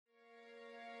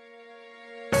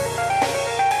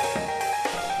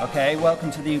Okay,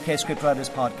 welcome to the UK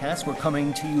Scriptwriters Podcast. We're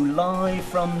coming to you live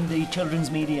from the Children's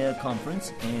Media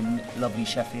Conference in lovely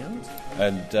Sheffield.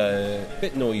 And a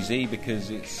bit noisy because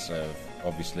it's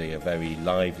obviously a very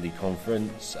lively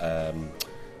conference,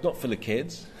 not full of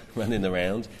kids running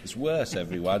around. It's worse,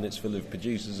 everyone. It's full of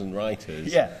producers and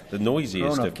writers, the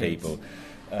noisiest of people.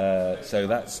 So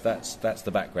that's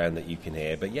the background that you can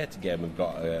hear. But yet again, we've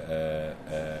got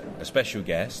a special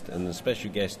guest, and a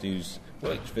special guest who's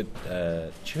worked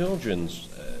for children's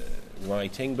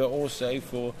writing, but also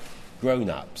for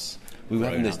grown-ups. We were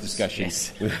having this discussion.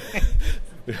 Yes.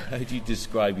 How do you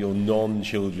describe your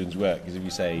non-children's work? Because if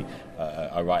you say,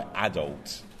 I write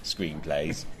adult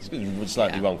screenplays, it's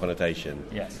slightly wrong connotation.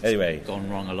 Yes. Anyway. It's gone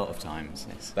wrong a lot of times.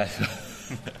 Yes.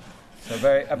 So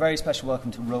a very special welcome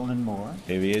to Roland Moore.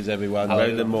 Here he is, everyone. Hello.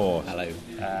 Roland Moore. Hello.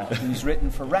 Who's written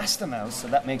for Rastamouse, so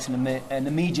that makes him an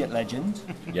immediate legend.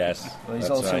 Yes, But he's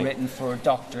also written for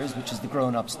Doctors, which is the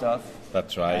grown-up stuff.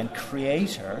 That's right. And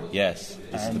creator. Yes,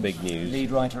 this is the big news. Lead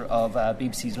writer of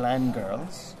BBC's Land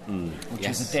Girls, which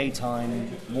is a daytime,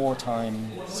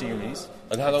 wartime series.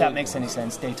 And how long, if that makes any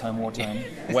sense, daytime, wartime.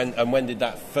 When did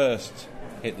that first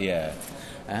hit the air?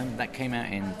 That came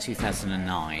out in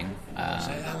 2009. So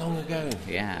that long ago?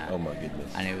 Yeah. Oh my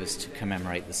goodness. And it was to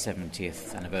commemorate the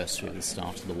 70th anniversary of the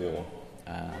start of the war.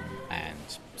 And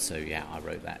so, I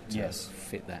wrote that to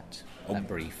fit that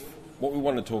brief. What we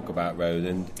want to talk about,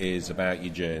 Roland, is about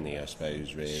your journey, I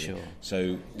suppose, really. Sure.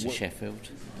 So to Sheffield.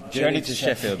 Journey to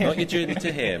Sheffield, not your journey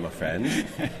to here, my friend.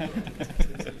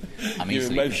 I'm your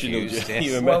emotional,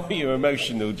 your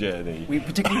emotional journey. We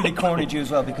particularly cornered you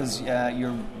as well because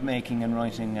you're making and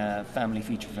writing a family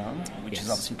feature film, which is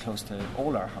obviously close to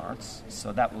all our hearts.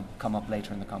 So that will come up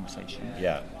later in the conversation.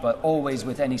 Yeah. But always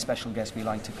with any special guest, we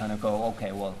like to kind of go,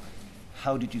 okay, well,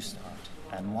 how did you start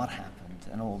and what happened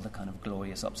and all the kind of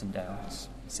glorious ups and downs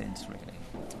since, really.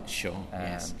 Sure.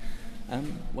 Yes.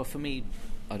 Well, for me,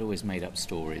 I'd always made up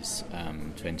stories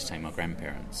to entertain my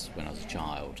grandparents when I was a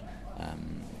child.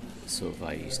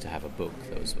 I used to have a book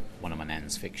that was one of my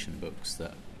nan's fiction books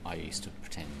that I used to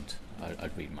pretend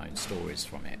I'd read my own stories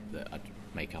from it that I'd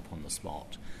make up on the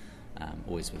spot,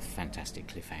 always with fantastic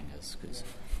cliffhangers because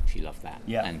she loved that.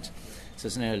 Yeah. And so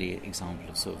it's an early example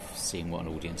of sort of seeing what an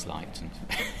audience liked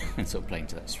and sort of playing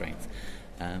to that strength.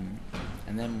 And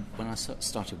then when I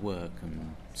started work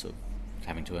and sort of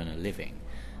having to earn a living,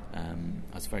 I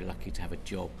was very lucky to have a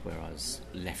job where I was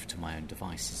left to my own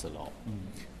devices a lot.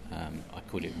 I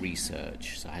call it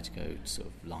research, so I had to go to sort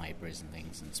of libraries and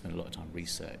things and spend a lot of time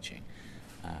researching.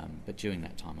 But during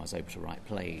that time I was able to write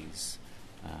plays.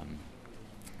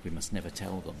 We must never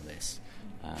tell them this,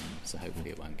 so hopefully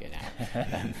it won't get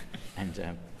out.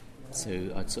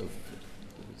 So I'd sort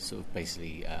of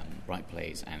basically write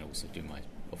plays and also do my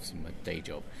day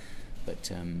job.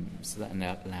 But so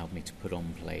that allowed me to put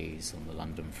on plays on the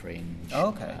London Fringe. Oh,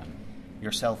 okay.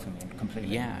 Yourself, I mean,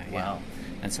 completely. Yeah. Wow.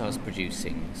 And so I was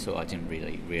producing. So I didn't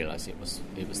really realise it was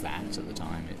that at the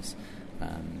time.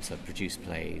 So I produced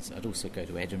plays. I'd also go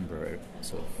to Edinburgh,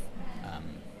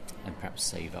 and perhaps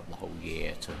save up the whole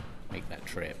year to make that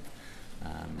trip.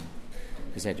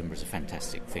 Because Edinburgh's a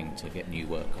fantastic thing to get new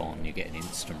work on. You get an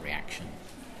instant reaction,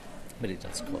 but it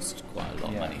does cost quite a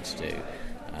lot of money to do.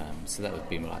 So that would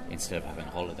be like, instead of having a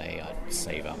holiday, I'd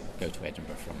save up, go to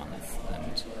Edinburgh for a month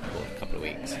or a couple of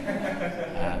weeks.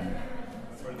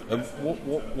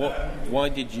 Why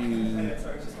did you?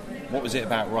 What was it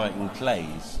about writing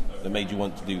plays that made you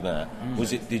want to do that?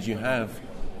 Did you have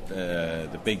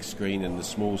the big screen and the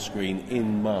small screen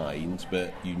in mind,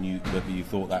 but you knew whether you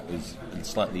thought that was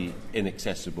slightly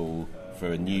inaccessible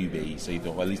for a newbie, so you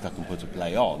thought, well, at least I can put a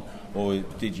play on, or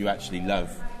did you actually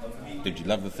love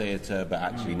the theatre, but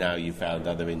actually now you found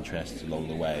other interests along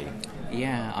the way?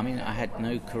 Yeah, I mean, I had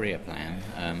no career plan,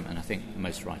 and I think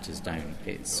most writers don't.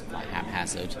 It's quite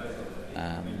haphazard.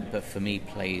 But for me,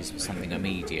 plays was something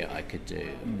immediate I could do.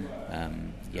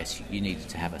 Yes, you needed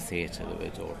to have a theatre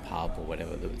or a pub or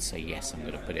whatever that would say, yes, I'm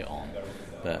going to put it on.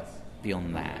 But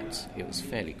beyond that, it was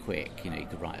fairly quick. You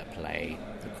could write a play,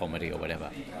 a comedy or whatever,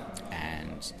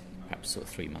 and perhaps sort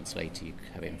of 3 months later you could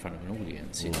have it in front of an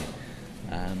audience.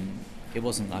 It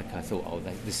wasn't like I thought,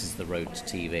 this is the road to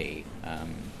TV.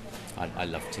 I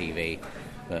love TV,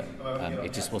 but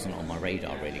it just wasn't on my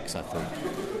radar really, because I thought,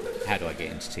 how do I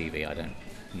get into TV? I don't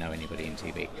know anybody in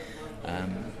TV.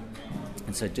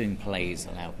 And so doing plays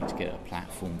allowed me to get a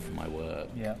platform for my work.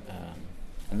 Yeah.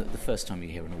 And the first time you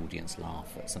hear an audience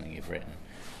laugh at something you've written,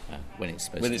 when it's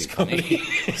supposed to be funny.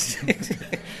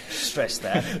 Stress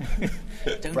that.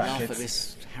 Don't laugh at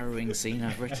this harrowing scene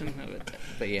I've written.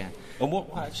 But yeah. And what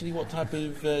type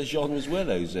of genres were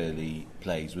those early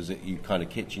plays? Was it you kind of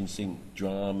kitchen sink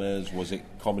dramas? Was it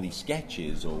comedy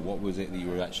sketches, or what was it that you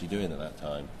were actually doing at that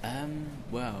time?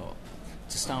 Well,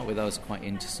 to start with, I was quite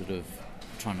into sort of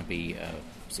trying to be a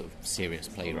sort of serious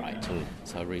playwright.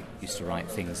 So I used to write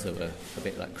things that were a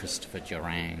bit like Christopher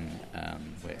Durang,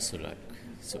 where it's sort of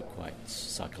quite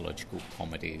psychological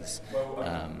comedies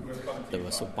that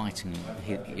were sort of biting.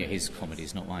 His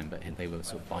comedies, not mine, but they were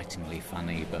sort of bitingly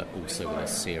funny, but also with a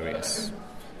serious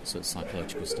sort of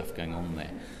psychological stuff going on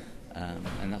there.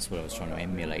 And that's what I was trying to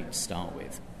emulate to start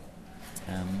with.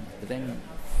 But then,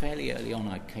 fairly early on,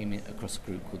 I came across a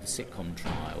group called the Sitcom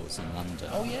Trials in London.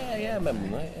 Oh yeah, I remember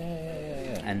them, right?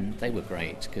 Yeah. And they were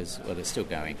great because, well, they're still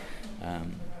going.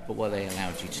 But what they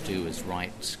allowed you to do was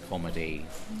write comedy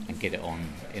and get it on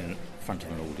in front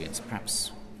of an audience,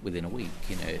 perhaps within a week.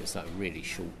 It's like a really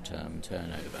short-term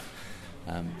turnover.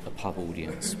 A pub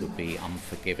audience would be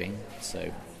unforgiving,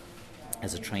 so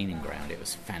as a training ground, it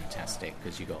was fantastic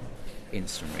because you got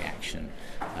instant reaction.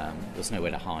 There was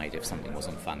nowhere to hide if something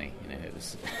wasn't funny. It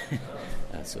was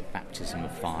a sort of baptism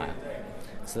of fire.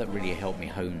 So that really helped me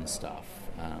hone stuff.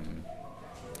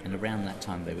 And around that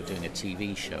time, they were doing a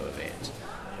TV show of it.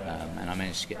 And I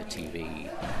managed to get a TV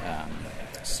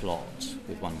slot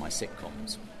with one of my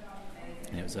sitcoms.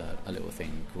 And it was a little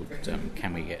thing called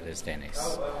Can We Get Liz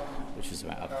Dennis, which was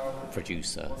about a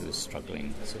producer who was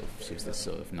struggling. She was this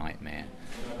sort of nightmare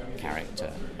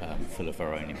character, full of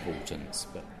her own importance,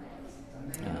 but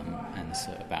and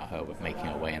so about her making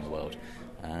her way in the world.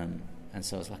 And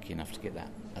so I was lucky enough to get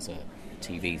that as a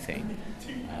TV thing.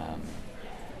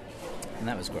 And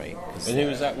that was great. And who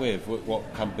was that with?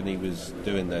 What company was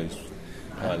doing those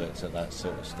pilots at that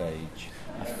sort of stage?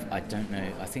 I don't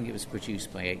know. I think it was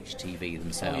produced by HTV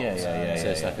themselves. Oh, yeah. So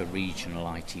it's like a regional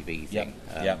ITV thing.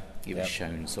 It was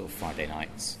shown sort of Friday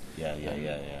nights. Yeah.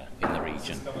 In the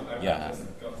region.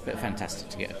 But fantastic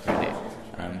to get a credit.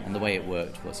 And the way it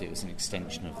worked was it was an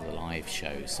extension of the live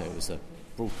show. So it was a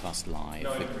broadcast live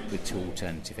with two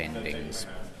alternative endings.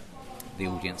 The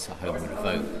audience at home would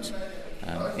vote.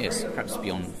 Yes, perhaps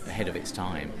ahead of its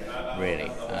time,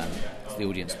 really. The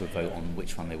audience would vote on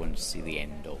which one they wanted to see the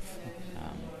end of.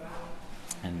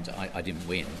 And I didn't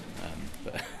win,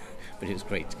 but it was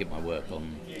great to get my work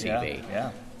on TV.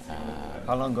 Yeah.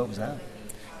 How long ago was that?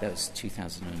 That was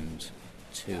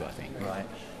 2002, I think. Right.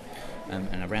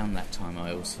 And around that time,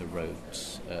 I also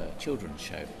wrote a children's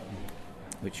show,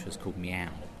 which was called Meow,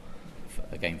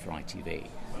 again for ITV.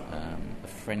 A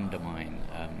friend of mine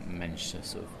managed to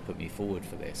sort of put me forward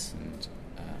for this, and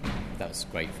that was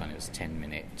great fun. It was a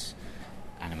 10-minute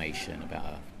animation about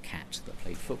a cat that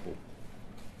played football.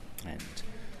 And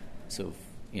sort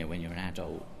of, when you're an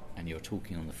adult and you're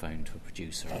talking on the phone to a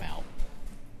producer about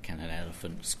can an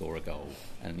elephant score a goal,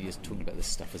 and you're just talking about this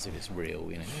stuff as if it's real,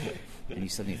 and you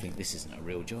suddenly think this isn't a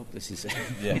real job. This is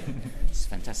it's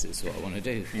fantastic. This is what I want to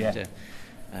do. Yeah.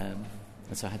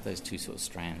 And so I had those two sort of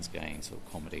strands going, sort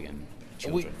of comedy and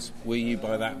children's. Were you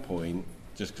by that point,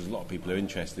 just because a lot of people are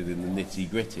interested in the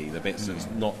nitty-gritty, the bits that's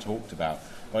not talked about,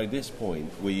 by this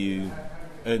point, were you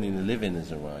earning a living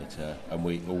as a writer, or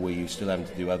were you still having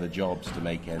to do other jobs to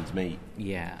make ends meet?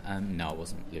 Yeah, no, I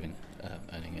wasn't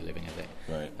earning a living at it.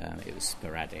 Right. It was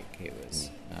sporadic. It was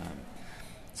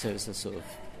so it was a sort of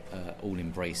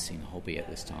all-embracing hobby at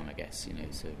this time, I guess.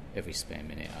 So every spare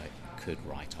minute I could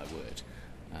write, I would.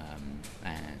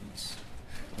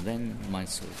 And then my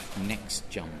sort of next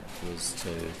jump was to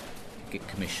get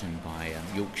commissioned by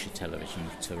Yorkshire Television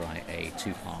to write a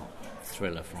 2-part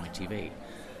thriller for ITV.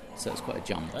 So it's quite a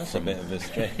jump. That's a bit of a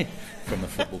stretch from a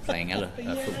football playing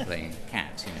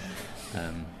cat,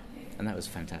 and that was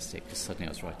fantastic because suddenly I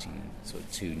was writing sort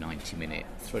of 2 90-minute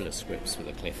thriller scripts with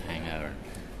a cliffhanger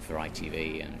for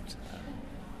ITV, and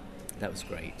that was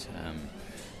great.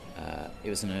 It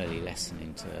was an early lesson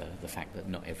into the fact that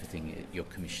not everything you're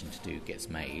commissioned to do gets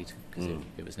made, because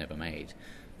it was never made,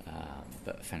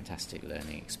 but a fantastic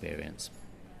learning experience.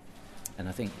 And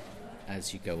I think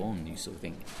as you go on, you sort of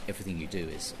think everything you do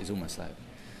is almost like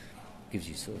gives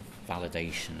you sort of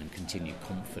validation and continued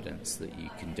confidence that you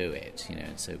can do it,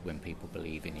 and so when people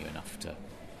believe in you enough to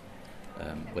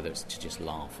whether it's to just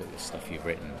laugh at the stuff you've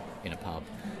written in a pub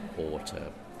or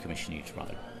to commission you to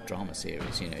write a drama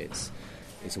series,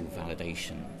 it's all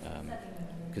validation,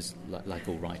 because like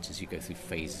all writers, you go through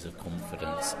phases of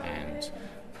confidence and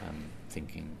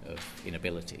thinking of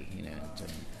inability, and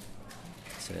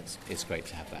so it's great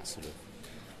to have that sort of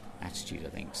attitude, I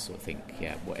think, sort of think,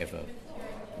 whatever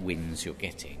wins you're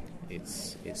getting,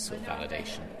 it's sort of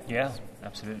validation. Yeah,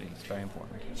 absolutely, it's very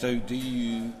important. So do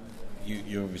you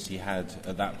you obviously had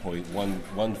at that point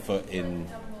one foot in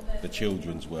the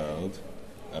children's world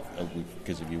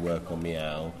because of your work on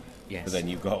Meow. Yes. But then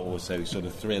you've got also sort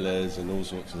of thrillers and all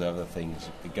sorts of other things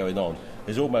going on.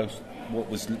 There's almost what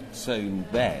was sown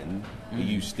then. Are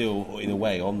you still, in a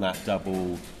way, on that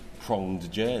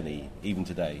double-pronged journey, even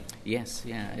today? Yes,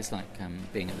 yeah. It's like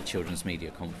being at the Children's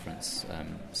Media Conference.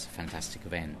 It's a fantastic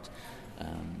event.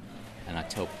 And I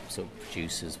tell sort of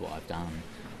producers what I've done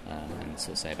and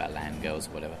sort of say about Land Girls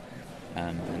or whatever.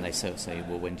 And they sort of say,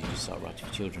 well, when did you start writing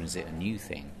for children? Is it a new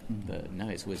thing? But no,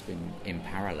 it's always been in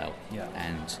parallel. Yeah.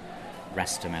 And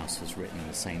Rasta Mouse was written at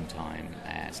the same time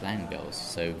as Land Girls,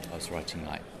 so I was writing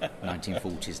like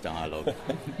 1940s dialogue.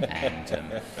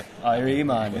 And Irie,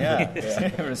 man,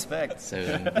 yeah. Respect. So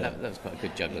that was quite a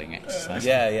good juggling exercise.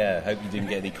 Yeah. Hope you didn't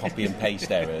get any copy and paste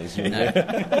errors. No.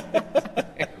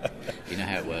 You know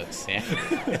how it works, yeah.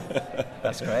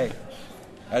 That's great.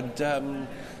 And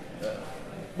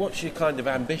what's your kind of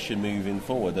ambition moving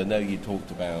forward? I know you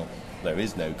talked about there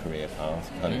is no career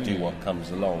path, kind of do what comes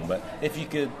along, but if you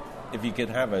could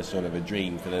have a sort of a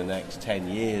dream for the next 10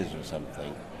 years or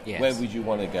something, yes. Where would you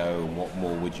want to go and what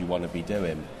more would you want to be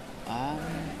doing?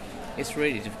 It's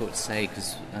really difficult to say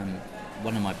because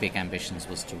one of my big ambitions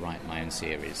was to write my own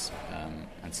series,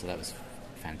 and so that was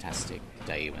a fantastic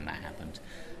day when that happened.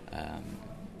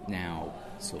 Now,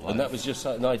 sort of, and that was just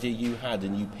an idea you had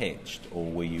and you pitched, or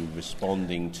were you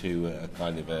responding to a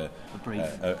kind of a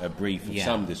brief of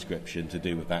some description to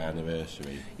do with that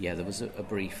anniversary? Yeah, there was a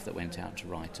brief that went out to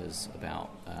writers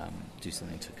about do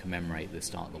something to commemorate the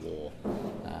start of the war,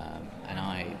 and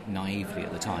I naively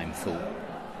at the time thought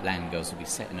Land Girls would be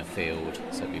set in a field,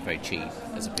 so it'd be very cheap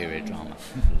as a period drama.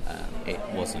 It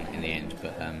wasn't in the end,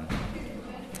 but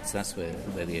so that's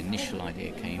where the initial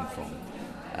idea came from.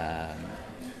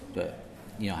 But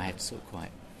you know, I had sort of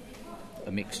quite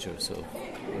a mixture of sort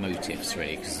of motives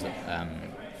really, because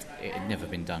it had never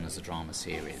been done as a drama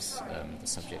series, the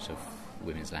subject of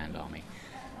Women's Land Army,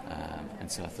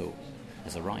 and so I thought,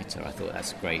 as a writer, I thought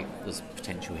that's great. There's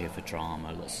potential here for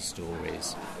drama, lots of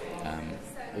stories,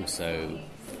 also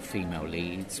female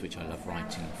leads, which I love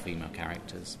writing female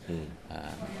characters,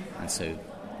 and so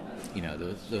you know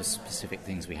there were specific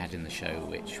things we had in the show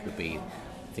which would be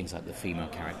things like the female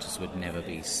characters would never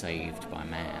be saved by a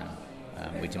man.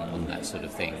 We didn't want that sort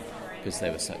of thing because they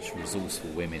were such resourceful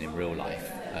women in real life.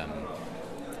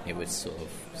 It would sort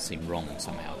of seem wrong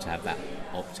somehow to have that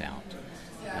opt-out.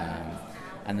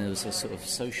 And there was a sort of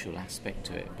social aspect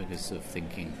to it because of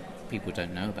thinking people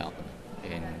don't know about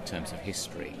them in terms of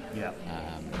history. Yeah.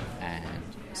 And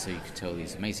so you could tell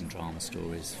these amazing drama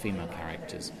stories, female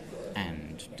characters,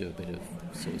 and do a bit of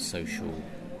sort of social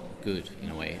good in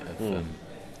a way of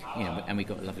you know, and we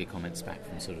got lovely comments back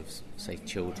from sort of, say,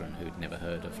 children who'd never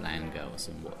heard of Land Girls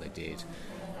and what they did.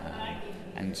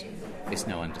 And it's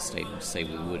no understatement to say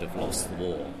we would have lost the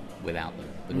war without them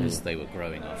because they were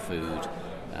growing our food.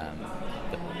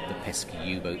 The pesky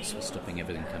U-boats were stopping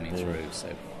everything coming through.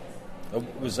 So,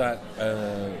 was that?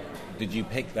 Did you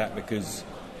pick that because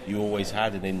you always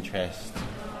had an interest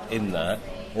in that,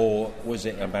 or was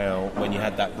it about when you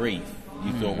had that brief?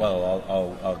 You thought, well,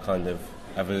 I'll kind of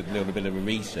have a little bit of a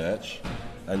research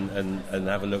and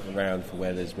have a look around for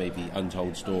where there's maybe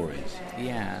untold stories.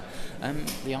 Yeah,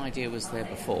 the idea was there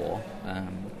before,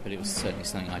 but it was certainly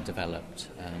something I developed.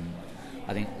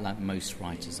 I think, like most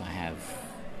writers, I have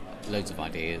loads of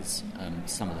ideas.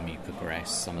 Some of them you progress,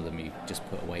 some of them you just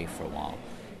put away for a while.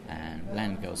 And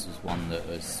Land Girls was one that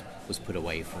was put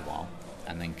away for a while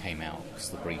and then came out because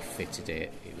the brief fitted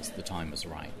it. The time was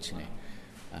right, you know.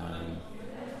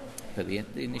 But the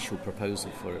initial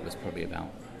proposal for it was probably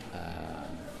about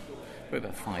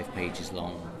 5 pages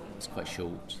long. It's quite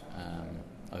short.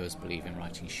 I always believe in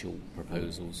writing short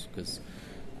proposals because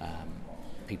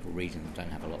people reading them don't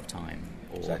have a lot of time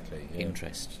or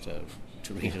interest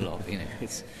to read a lot. You know,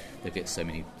 they get so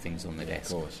many things on their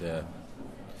desk. Of course, yeah.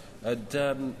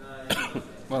 And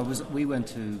well, we went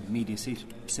to Media City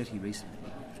recently,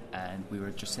 and we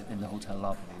were just sitting in the hotel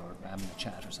lobby or having a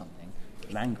chat or something.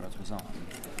 Land Girls was on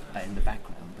in the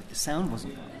background, but the sound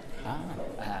wasn't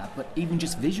on. But even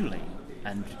just visually,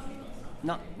 and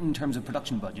not in terms of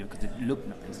production budget because it looked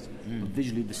nice, but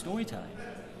visually the storytelling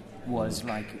was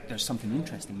like there's something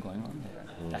interesting going on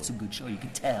there. That's a good show. You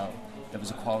could tell there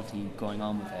was a quality going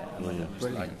on with it.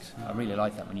 And I really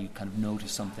like that when you kind of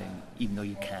notice something even though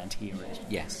you can't hear it.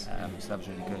 Yes. So that was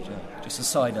really good. Just a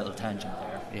side little tangent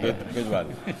there. Yeah. Good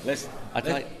one. I'd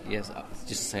like just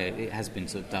to say it has been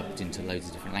sort of dubbed into loads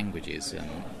of different languages,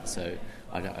 so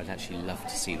I'd actually love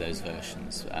to see those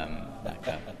versions, like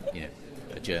a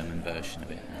German version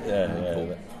of it.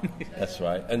 Yeah, that's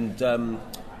right. And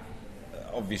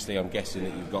obviously, I'm guessing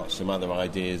that you've got some other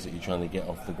ideas that you're trying to get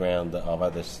off the ground that are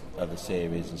other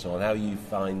series and so on. How are you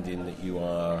finding that you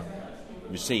are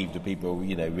received? Are people,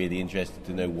 really interested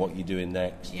to know what you're doing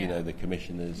next? Yeah. The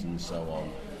commissioners and so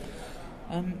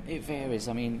on. It varies.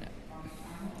 I mean,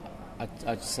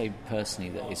 I'd say personally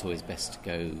that it's always best to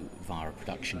go via a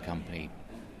production company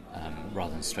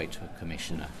rather than straight to a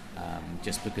commissioner,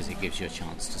 just because it gives you a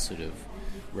chance to sort of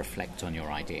reflect on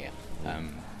your idea.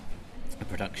 A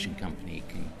production company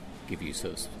can give you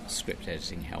sort of script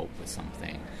editing help with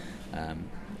something,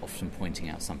 often pointing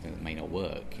out something that may not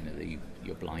work, that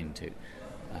you're blind to.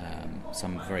 So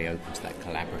I'm very open to that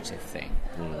collaborative thing.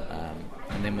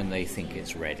 And then when they think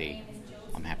it's ready,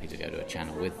 I'm happy to go to a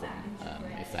channel with them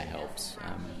if that helps.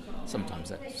 Sometimes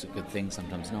that's a good thing,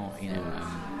 sometimes not.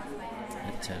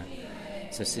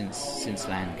 So since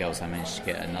Land Girls, I managed to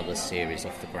get another series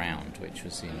off the ground, which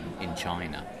was in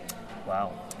China.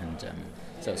 Wow. And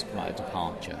so it was quite a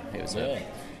departure. It was a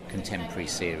contemporary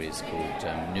series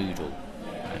called Noodle,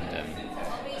 and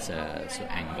it's a sort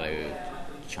of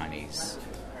Anglo-Chinese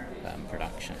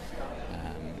production.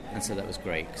 And so that was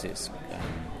great because it's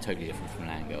totally different from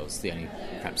Land Girls. The only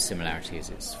perhaps similarity is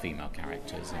its female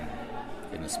characters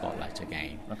in the spotlight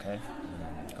again. Okay,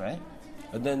 great.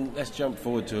 And then let's jump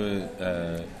forward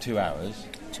to 2 hours.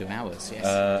 2 hours,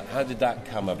 yes. How did that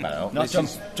come about? Not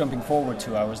jumping forward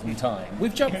 2 hours in time.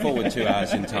 We've jumped forward 2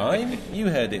 hours in time. You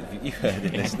heard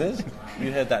it, listeners.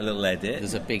 You heard that little edit.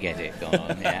 There's a big edit going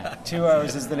on, yeah. 2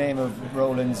 hours is the name of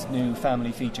Roland's new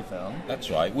family feature film. That's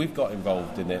right. We've got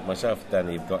involved in it. Myself and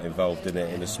Danny have got involved in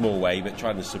it in a small way, but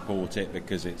trying to support it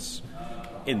because it's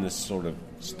in the sort of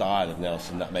style of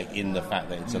Nelson Nutmeg, in the fact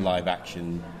that it's a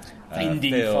live-action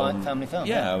indie film. Family film.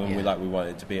 Yeah, and we want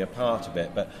it to be a part of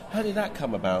it. But how did that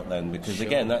come about then? Because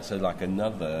again, that's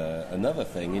another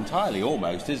thing entirely,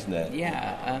 almost, isn't it?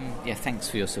 Yeah. Thanks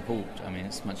for your support. I mean,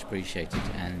 it's much appreciated,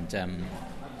 and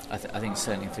I think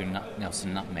certainly through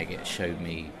Nelson Nutmeg, it showed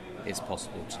me it's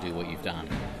possible to do what you've done,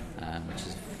 which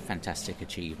is a fantastic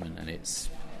achievement, and it's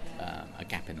a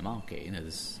gap in the market.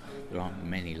 There aren't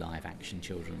many live-action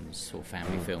children's or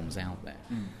family films out there.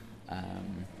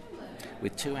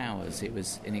 With 2 hours, it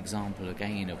was an example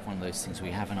again of one of those things where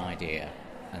you have an idea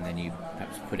and then you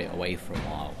perhaps put it away for a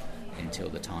while until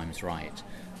the time's right.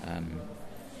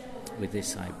 With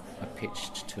this, I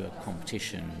pitched to a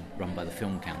competition run by the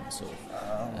Film Council.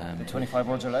 The 25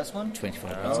 words or less one?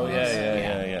 25 words or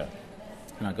less. Yeah.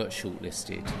 And I got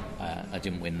shortlisted. I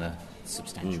didn't win the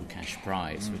substantial cash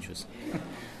prize, which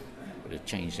would have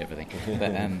changed everything.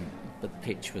 But the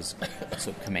pitch was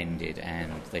sort of commended,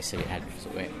 and they said it had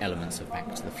sort of elements of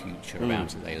Back to the Future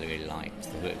about it they really liked. They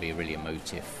thought it would be a really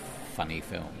emotive, funny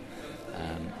film.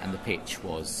 And the pitch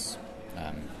was...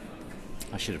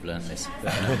 I should have learned this.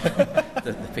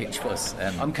 The pitch was...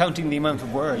 I'm counting the amount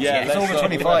of words. Yeah, it's over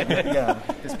 25.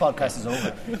 This podcast is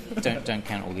over. Don't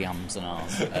count all the ums and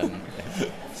ahs.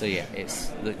 So it's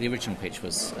the original pitch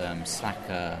was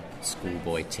slacker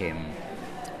schoolboy Tim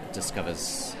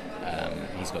discovers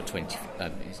he's got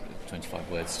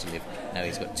 25 words to live. No,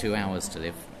 he's got 2 hours to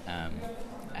live,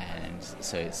 and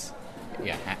so it's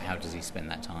how does he spend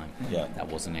that time? Yeah. That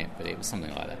wasn't it, but it was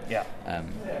something like that. Yeah.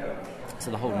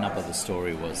 So the whole nub of the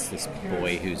story was this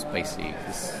boy who's basically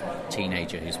this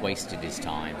teenager who's wasted his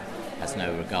time, has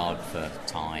no regard for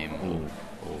time or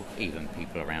even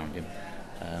people around him,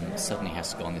 suddenly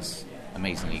has to go on this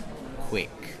amazingly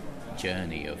quick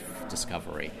journey of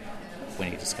discovery when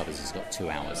he discovers he's got 2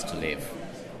 hours to live.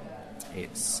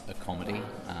 It's a comedy,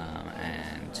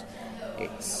 and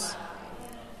it's...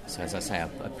 So as I say, I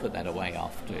put that away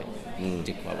after it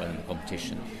did quite well in the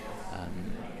competition.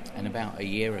 And about a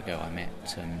year ago I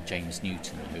met James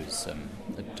Newton, who's a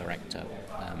director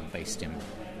based in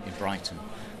Brighton,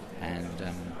 and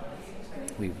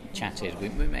we chatted. We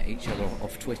met each other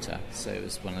off Twitter, so it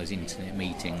was one of those internet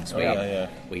meetings where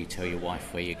you tell your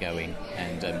wife where you're going,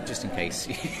 and just in case...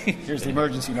 Here's the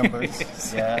emergency numbers,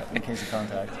 in case of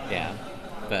contact. Yeah,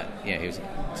 but he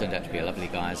turned out to be a lovely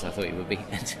guy, as I thought he would be.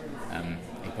 And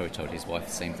he probably told his wife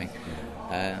the same thing.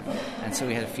 And so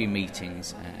we had a few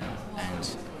meetings,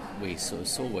 and we sort of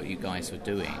saw what you guys were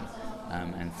doing,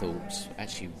 and thought,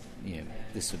 actually,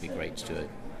 this would be great to do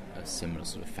a similar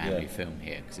sort of family film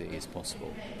here, because it is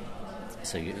possible.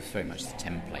 So it was very much the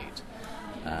template.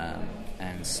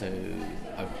 And so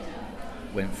I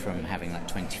went from having that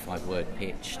 25-word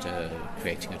pitch to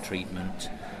creating a treatment,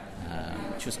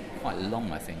 which was quite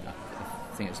long, I think. I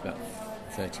think it was about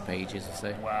 30 pages or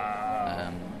so.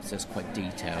 Wow. So it's quite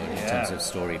detailed in terms of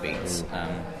story beats.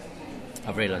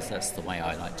 I've realised that's the way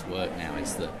I like to work now,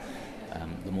 is that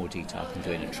the more detail I can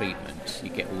do in a treatment. You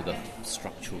get all the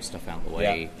structural stuff out of the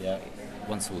way. Yeah.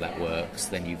 Once all that works,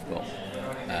 then you've got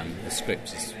the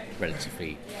script is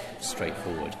relatively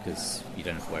straightforward because you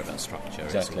don't have to worry about structure.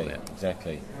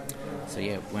 Exactly. So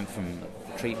yeah, went from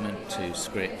treatment to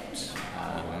script.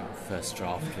 First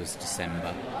draft was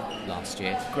December last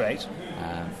year. Great.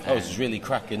 It was really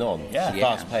cracking on. Yeah. It's a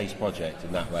fast-paced project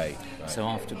in that way. Right. So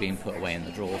after being put away in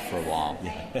the drawer for a while,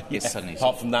 it's suddenly...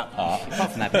 Apart from that part.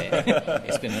 Apart from that bit,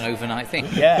 it's been an overnight thing.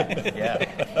 Yeah.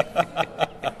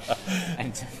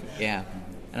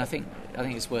 And I think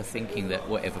it's worth thinking that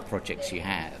whatever projects you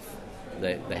have,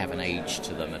 they have an age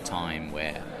to them, a time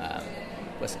where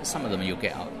some of them you'll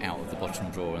get out of the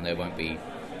bottom drawer and they won't be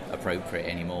appropriate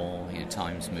anymore.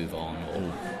 Times move on,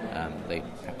 or they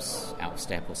perhaps out of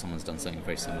step, or someone's done something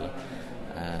very similar.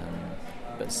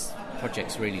 But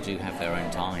projects really do have their own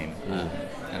time,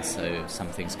 and so some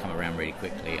things come around really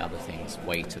quickly, other things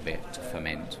wait a bit to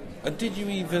ferment. And did you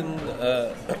even,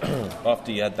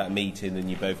 after you had that meeting and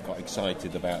you both got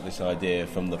excited about this idea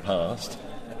from the past,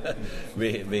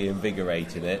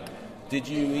 reinvigorating it, did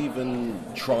you even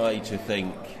try to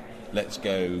think, let's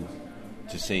go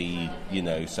to see,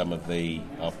 some of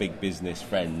our big business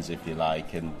friends, if you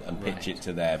like, and pitch it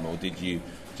to them, or did you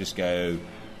just go,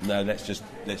 no, let's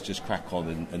just crack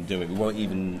on and do it? We won't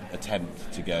even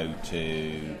attempt to go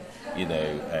to,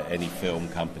 any film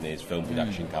companies, film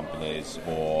production companies,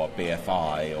 or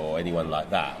BFI, or anyone like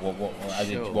that.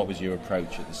 What was your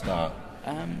approach at the start?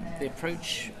 The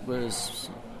approach was,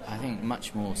 I think,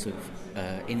 much more sort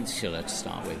of insular to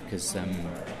start with, because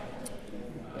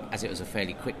as it was a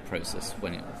fairly quick process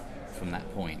from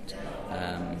that point,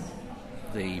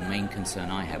 the main concern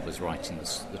I had was writing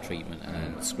the treatment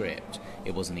and the script.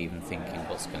 It wasn't even thinking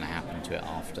what's going to happen to it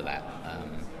after that.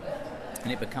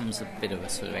 And it becomes a bit of a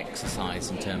sort of exercise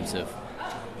in terms of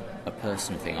a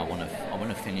personal thing. I want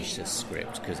to finish this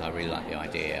script because I really like the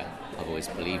idea. I've always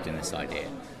believed in this idea.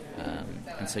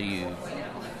 And so you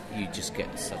just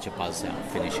get such a buzz out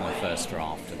of finishing the first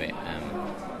draft of it.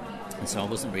 And so I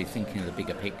wasn't really thinking of the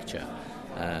bigger picture.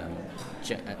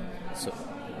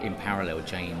 In parallel,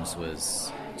 James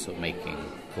was sort of making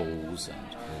calls,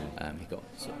 and he got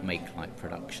sort of Make Light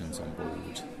Productions on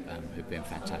board, who've been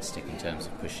fantastic in terms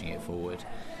of pushing it forward.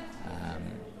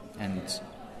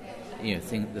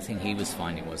 The thing he was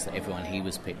finding was that everyone he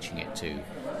was pitching it to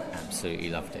absolutely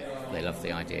loved it. They loved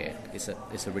the idea. It's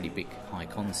a really big, high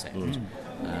concept,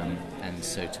 and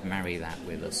so to marry that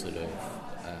with a sort of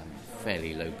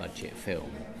fairly low budget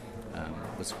film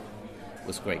was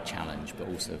a great challenge, but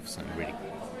also something really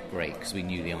great because we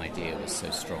knew the idea was so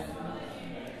strong.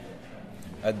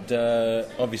 And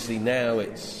obviously now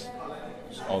it's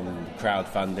on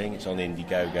crowdfunding, it's on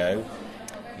Indiegogo.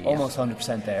 Yeah. Almost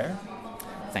 100% there.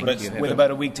 Thank you. With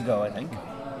about a week to go, I think.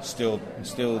 Still,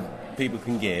 people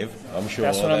can give. I'm sure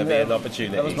That's what there'll be an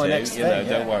opportunity. That was my next thing,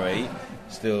 Don't worry.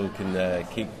 Still can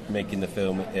keep making the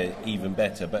film even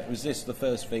better. But was this the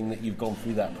first thing that you've gone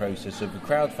through that process of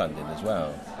crowdfunding as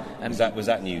well? Was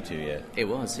that new to you? It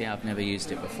was. Yeah, I've never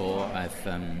used it before.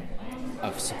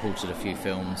 I've supported a few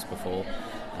films before.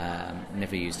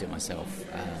 Never used it myself.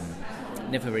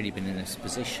 Never really been in this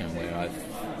position where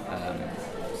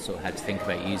I've sort of had to think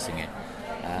about using it.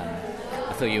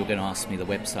 I thought you were going to ask me the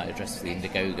website address for the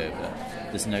Indiegogo, but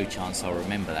there's no chance I'll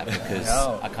remember that because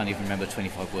I can't even remember a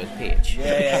 25-word pitch.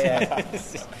 Yeah.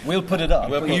 We'll put it up.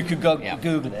 You could go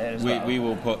Google it as well. We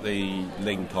will put the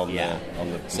link on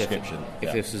the description. So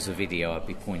if this was a video, I'd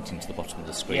be pointing to the bottom of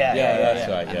the screen. That's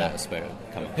right. And that's where it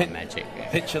would come up with magic. Yeah.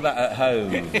 Picture that at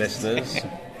home, listeners.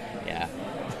 Yeah,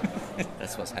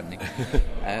 that's what's happening.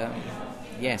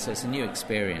 So it's a new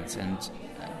experience, and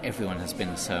everyone has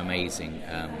been so amazing,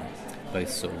 both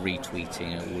sort of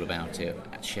retweeting all about it,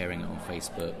 sharing it on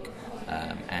Facebook,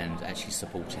 and actually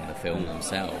supporting the film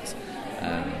themselves.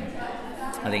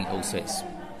 I think also it's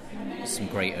some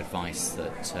great advice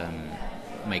that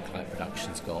Make Light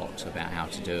Productions got about how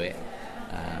to do it,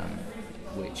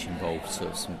 which involved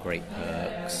sort of some great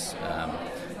perks.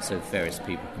 So various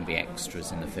people can be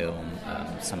extras in the film,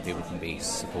 some people can be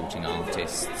supporting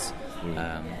artists,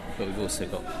 but we've also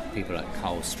got people like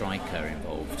Carl Stryker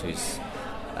involved, who's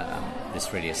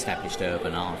this really established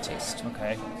urban artist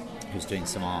who's doing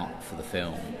some art for the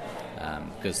film,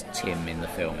 because Tim in the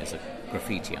film is a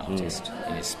graffiti artist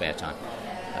in his spare time,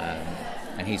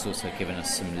 and he's also given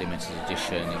us some limited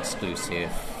edition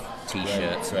exclusive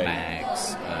t-shirts and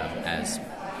bags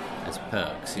as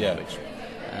perks, which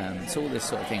so all this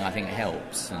sort of thing I think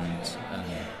helps, and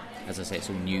as I say, it's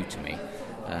all new to me,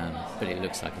 but it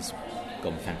looks like it's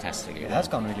gone fantastically. It has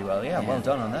gone really well, well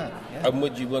done on that. Yeah. And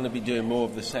would you want to be doing more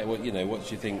of the set? What do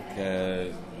you think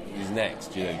is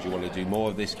next? You know, do you want to do more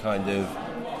of this kind of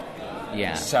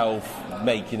Yeah.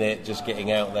 self-making it, just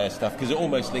getting out there stuff? Because it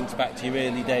almost links back to your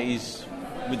early days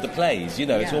with the plays. You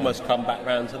know, it's Yeah. almost come back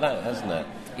round to that, hasn't it?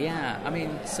 Yeah, I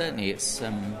mean, certainly it's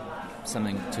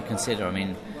something to consider. I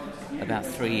mean, about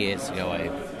 3 years ago,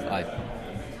 I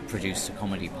produced a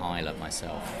comedy pilot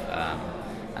myself,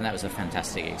 and that was a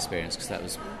fantastic experience because that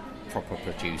was proper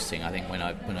producing. I think when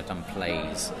I've done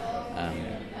plays,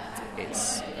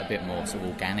 it's a bit more sort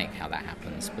of organic how that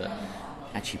happens, but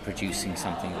actually producing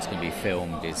something that's going to be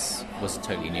filmed was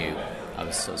totally new. I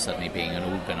was sort of suddenly being an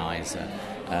organiser,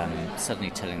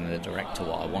 suddenly telling the director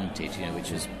what I wanted, you know,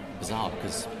 which was bizarre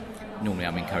because normally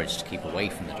I'm encouraged to keep away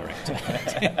from the director.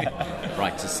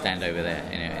 Writers stand over there,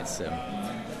 you know. It's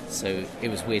so it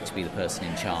was weird to be the person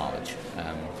in charge,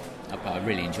 but I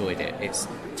really enjoyed it. It's a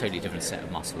totally different set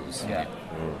of muscles. Yeah.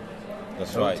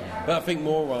 That's right. But I think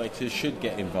more writers should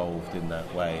get involved in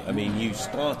that way. I mean, you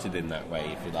started in that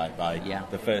way, if you like, by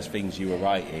the first things you were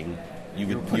writing,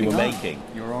 you were making.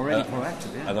 You're already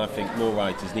proactive, yeah. And I think more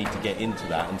writers need to get into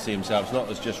that and see themselves not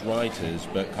as just writers,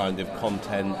 but kind of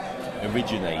content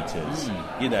originators,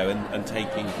 you know, and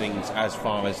taking things as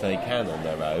far as they can on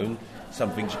their own.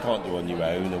 Some things you can't do on your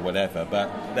own or whatever, but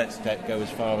let's go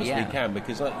as far as we can,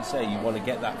 because like you say, you want to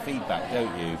get that feedback,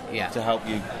 don't you? Yeah. To help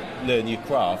you learn your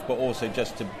craft, but also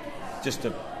just to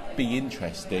be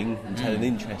interesting and telling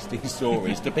interesting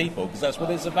stories to people, because that's what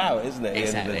it's about, isn't it?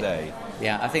 At the end of the day.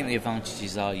 Yeah, I think the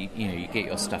advantages are you get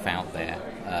your stuff out there,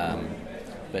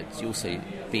 but also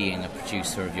being a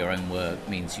producer of your own work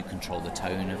means you control the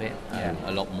tone of it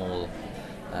a lot more.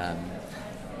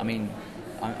 I mean,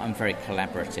 I'm very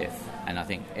collaborative, and I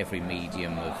think every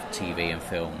medium of TV and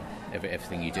film,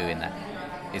 everything you do in that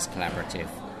is collaborative.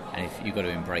 And if you've got to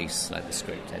embrace, like, the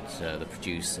script editor, the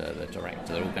producer, the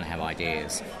director, they're all going to have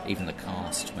ideas. Even the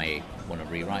cast may want to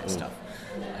rewrite stuff.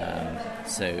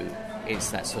 So it's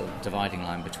that sort of dividing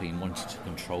line between wanting to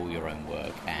control your own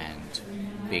work and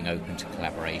being open to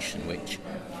collaboration, which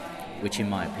in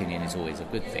my opinion is always a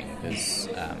good thing, because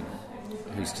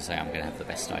who's to say I'm going to have the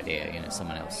best idea? You know,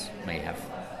 someone else may have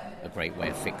a great way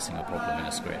of fixing a problem in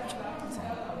a script.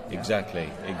 Exactly.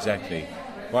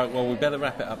 Right, well, we better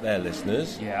wrap it up there,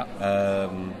 listeners. Yeah.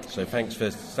 So thanks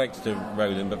to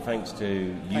Roland, but thanks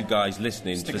to you guys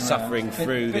listening for suffering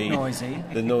through the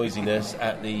noisiness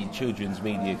at the Children's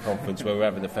Media Conference, where we're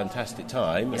having a fantastic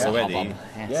time already.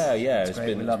 Yes. It's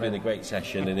been a great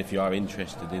session, and if you are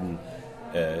interested in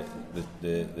the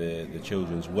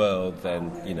children's world,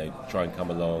 then try and come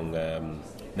along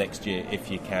next year if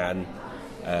you can.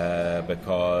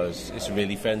 Because it's a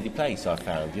really friendly place, I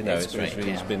found. It's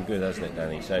been good, hasn't it,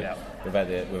 Danny? So we've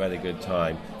had a good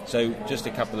time. So just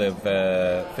a couple of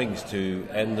things to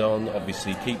end on.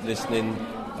 Obviously, keep listening.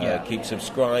 Keep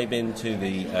subscribing to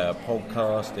the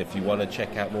podcast. If you want to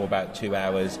check out more about 2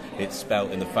 Hours, it's spelt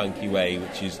in the funky way,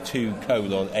 which is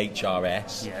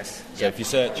 2:HRS. Yes. So if you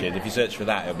search for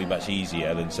that, it'll be much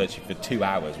easier than searching for 2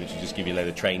 hours, which will just give you a load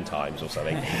of train times or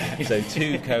something. So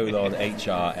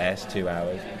 2:HRS, 2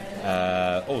 Hours.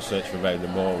 Or search for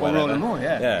Roland Moore. Roland Moore,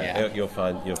 You'll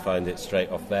find it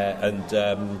straight off there. And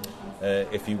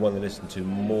if you want to listen to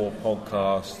more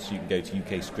podcasts, you can go to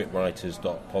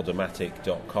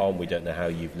ukscriptwriters.podomatic.com. We don't know how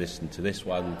you've listened to this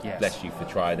one. Yes. Bless you for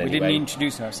trying anyway. We didn't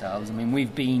introduce ourselves. I mean,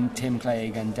 we've been Tim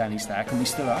Clegg and Danny Stack, and we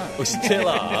still are. We still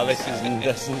are. This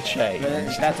doesn't change.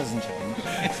 That doesn't change.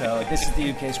 So this is the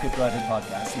UK Scriptwriter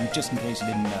Podcast, and just in case you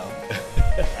didn't know.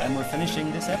 And we're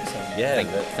finishing this episode.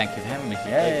 Thank you for having me.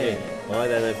 Yay. Bye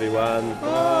then, everyone.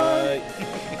 Bye.